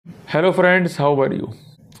Hello friends, how are you?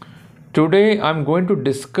 Today I'm going to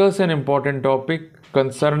discuss an important topic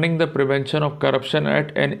concerning the Prevention of Corruption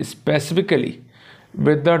Act and specifically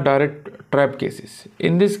with the direct trap cases.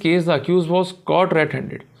 In this case, the accused was caught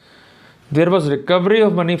red-handed. There was recovery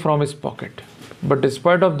of money from his pocket. But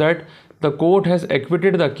despite of that, the court has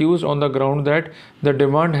acquitted the accused on the ground that the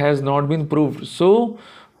demand has not been proved. So,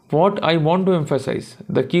 what I want to emphasize,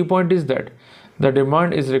 the key point is that the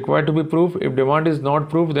demand is required to be proved. If demand is not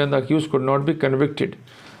proved, then the accused could not be convicted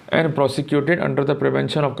and prosecuted under the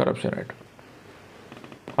Prevention of Corruption Act.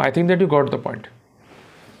 I think that you got the point.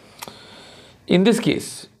 In this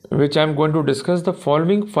case, which I am going to discuss, the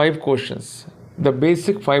following 5 questions, the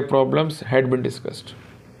basic 5 problems had been discussed.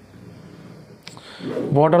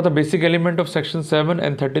 What are the basic elements of Section 7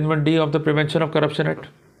 and 13(1)(d) of the Prevention of Corruption Act?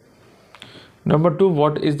 Number 2,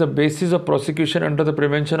 what is the basis of prosecution under the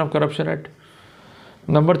Prevention of Corruption Act?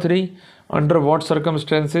 Number 3, under what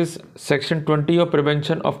circumstances Section 20 of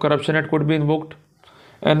Prevention of Corruption Act could be invoked?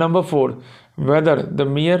 And number 4, whether the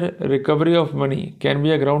mere recovery of money can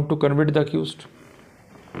be a ground to convict the accused.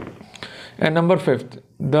 And number 5,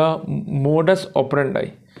 the modus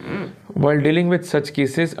operandi while dealing with such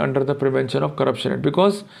cases under the Prevention of Corruption Act,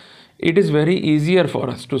 because it is very easier for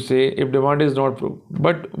us to say if demand is not proved,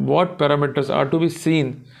 but what parameters are to be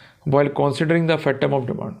seen while considering the fatum of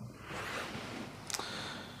demand.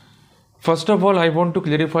 First of all, I want to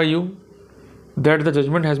clarify you that the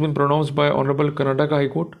judgment has been pronounced by Honorable Karnataka High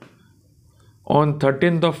Court on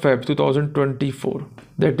 13th of Feb 2024.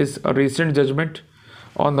 That is a recent judgment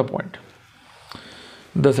on the point.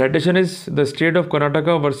 The citation is the State of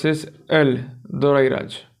Karnataka versus L.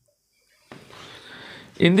 Dorairaj.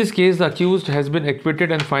 In this case, the accused has been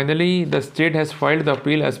acquitted and finally the state has filed the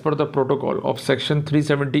appeal as per the protocol of Section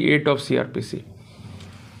 378 of CRPC.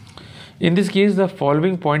 In this case, the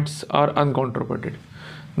following points are uncontroverted.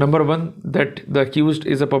 Number 1, that the accused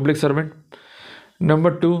is a public servant.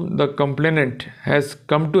 Number 2, the complainant has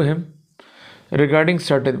come to him regarding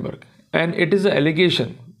certain work and it is an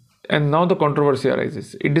allegation, and now the controversy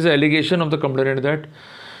arises. It is an allegation of the complainant that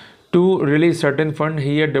to release certain fund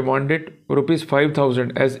he had demanded rupees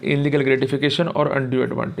 5,000 as illegal gratification or undue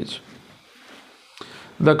advantage.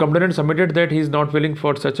 The complainant submitted that he is not willing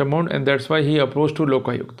for such amount and that's why he approached to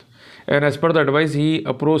Lokayukt. And as per the advice, he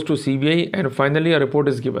approached to CBI and finally a report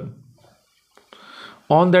is given.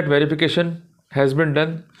 On that, verification has been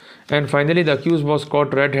done and finally the accused was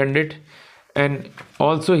caught red-handed and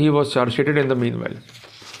also he was charge sheeted in the meanwhile.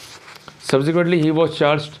 Subsequently, he was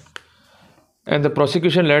charged and the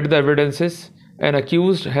prosecution led the evidences and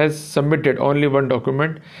accused has submitted only one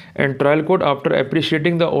document and trial court, after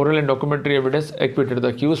appreciating the oral and documentary evidence, acquitted the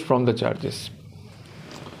accused from the charges.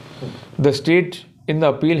 The state in the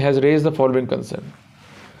appeal has raised the following concern.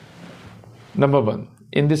 Number 1,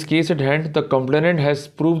 in this case at hand, the complainant has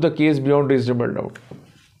proved the case beyond reasonable doubt.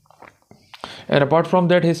 And apart from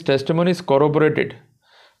that, his testimony is corroborated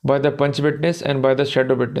by the punch witness and by the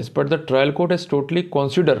shadow witness. But the trial court has totally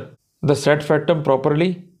considered the said factum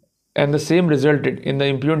properly and the same resulted in the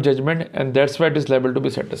impugned judgment, and that's why it is liable to be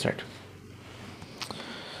set aside.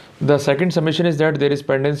 The second submission is that there is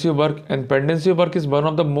pendency of work, and pendency of work is one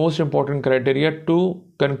of the most important criteria to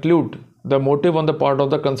conclude the motive on the part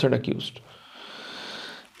of the concerned accused.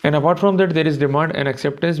 And apart from that, there is demand and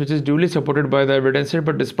acceptance which is duly supported by the evidence,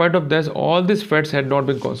 but despite of this, all these facts had not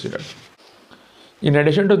been considered. In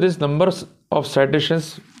addition to this, numbers of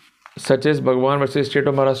citations such as Bhagwan versus State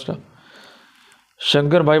of Maharashtra,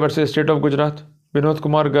 Shankar Bhai versus State of Gujarat, Vinod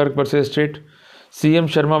Kumar Garg versus State, CM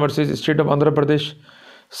Sharma versus State of Andhra Pradesh,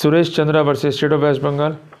 Suresh Chandra versus State of West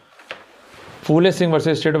Bengal, Phule Singh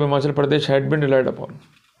versus State of Himachal Pradesh had been relied upon.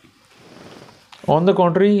 On the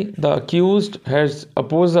contrary, the accused has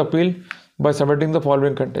opposed the appeal by submitting the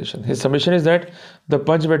following contention. His submission is that the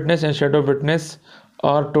punch witness and shadow witness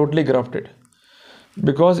are totally grafted,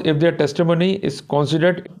 because if their testimony is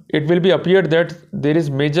considered, it will be appeared that there is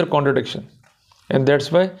major contradiction, and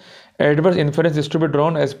that's why adverse inference is to be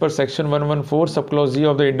drawn as per Section 114 subclause G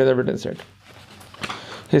of the Indian Evidence Act.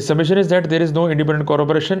 His submission is that there is no independent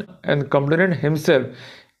corroboration and complainant himself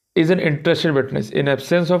is an interested witness. In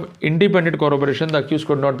absence of independent corroboration, the accused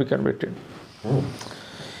could not be convicted.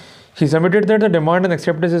 He submitted that the demand and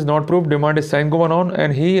acceptance is not proved, demand is sine qua non,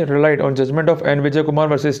 and he relied on judgment of N. Vijay Kumar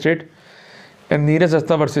versus State and Neeraj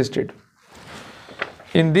Asta versus State.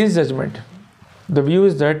 In this judgment, the view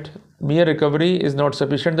is that mere recovery is not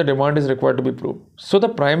sufficient, the demand is required to be proved. So the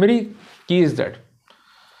primary key is that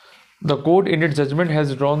the court in its judgment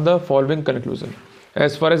has drawn the following conclusion.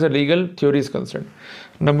 as far as the legal theory is concerned.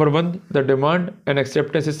 Number one, the demand and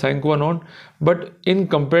acceptance is sine qua non, but in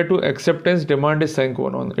compared to acceptance, demand is sine qua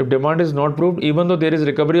non. If demand is not proved, even though there is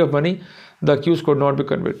recovery of money, the accused could not be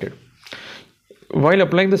convicted. While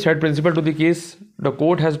applying the said principle to the case, the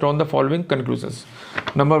court has drawn the following conclusions.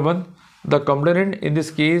 Number one, the complainant in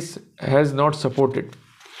this case has not supported,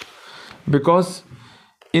 because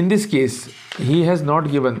in this case he has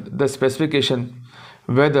not given the specification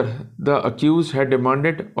whether the accused had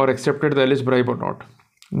demanded or accepted the alleged bribe or not.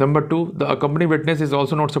 Number two, the accompanying witness is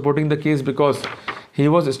also not supporting the case because he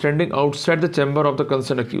was standing outside the chamber of the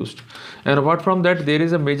concerned accused. And apart from that, there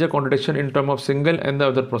is a major contradiction in terms of single and the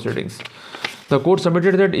other proceedings. The court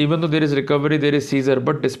submitted that even though there is recovery, there is seizure,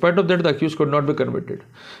 but despite of that, the accused could not be convicted,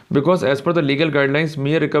 because as per the legal guidelines,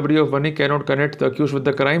 mere recovery of money cannot connect the accused with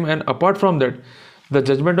the crime. And apart from that, the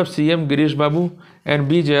judgment of CM Girish Babu and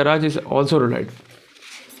B. Jayaraj is also relied.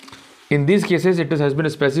 In these cases, it has been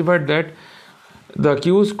specified that the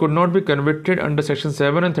accused could not be convicted under Section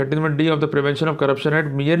 7 and 31D of the Prevention of Corruption Act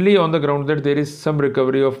merely on the ground that there is some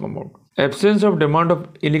recovery of amount. Absence of demand of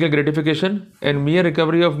illegal gratification and mere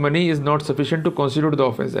recovery of money is not sufficient to constitute the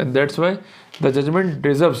offence, and that's why the judgment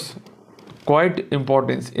deserves quite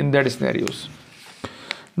importance in that scenarios.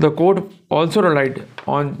 The court also relied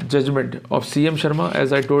on judgment of CM Sharma,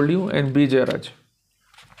 as I told you, and B. Jayaraj.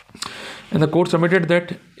 And the court submitted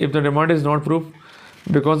that if the demand is not proved,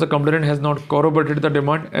 because the complainant has not corroborated the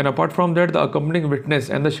demand, and apart from that, the accompanying witness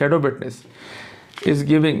and the shadow witness is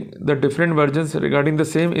giving the different versions regarding the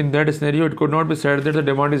same, in that scenario it could not be said that the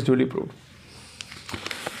demand is duly proved.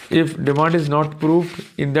 If demand is not proved,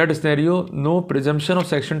 in that scenario no presumption of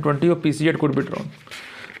Section 20 of PC Act could be drawn,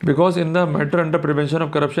 because in the matter under Prevention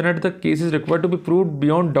of Corruption Act, the case is required to be proved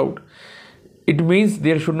beyond doubt. It means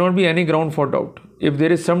there should not be any ground for doubt. If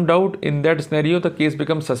there is some doubt, in that scenario the case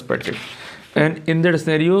becomes suspected, and in that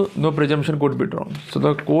scenario no presumption could be drawn. So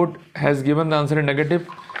the court has given the answer in negative,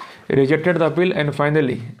 rejected the appeal, and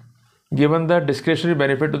finally given the discretionary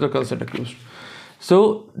benefit to the concerned accused.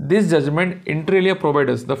 So this judgment inter alia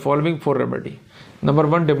provides us the following for remedy. Number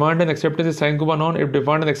one, demand and acceptance is sine qua non. If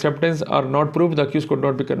demand and acceptance are not proved, the accused could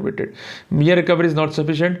not be convicted. Mere recovery is not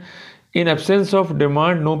sufficient. In absence of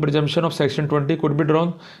demand, no presumption of Section 20 could be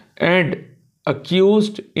drawn, and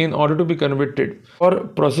accused, in order to be convicted, for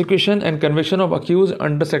prosecution and conviction of accused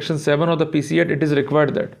under Section 7 of the PC Act, it is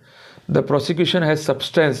required that the prosecution has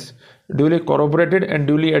substance duly corroborated and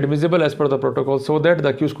duly admissible as per the protocol, so that the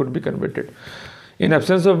accused could be convicted, in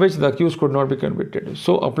absence of which the accused could not be convicted.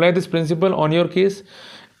 So apply this principle on your case,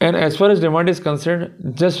 and as far as demand is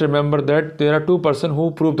concerned, just remember that there are two persons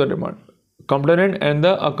who prove the demand, complainant and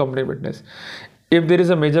the accompanying witness. If there is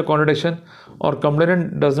a major contradiction, or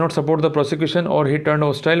complainant does not support the prosecution, or he turned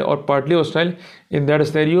hostile or partly hostile, in that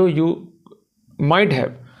scenario you might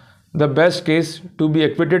have the best case to be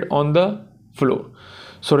acquitted on the floor.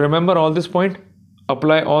 So remember all this point,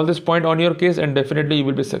 apply all this point on your case, and definitely you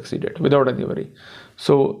will be succeeded without any worry.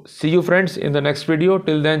 So see you friends in the next video.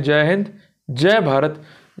 Till then, Jai Hind, Jai Bharat,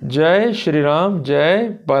 Jai Shri Ram, Jai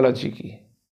Balaji ki.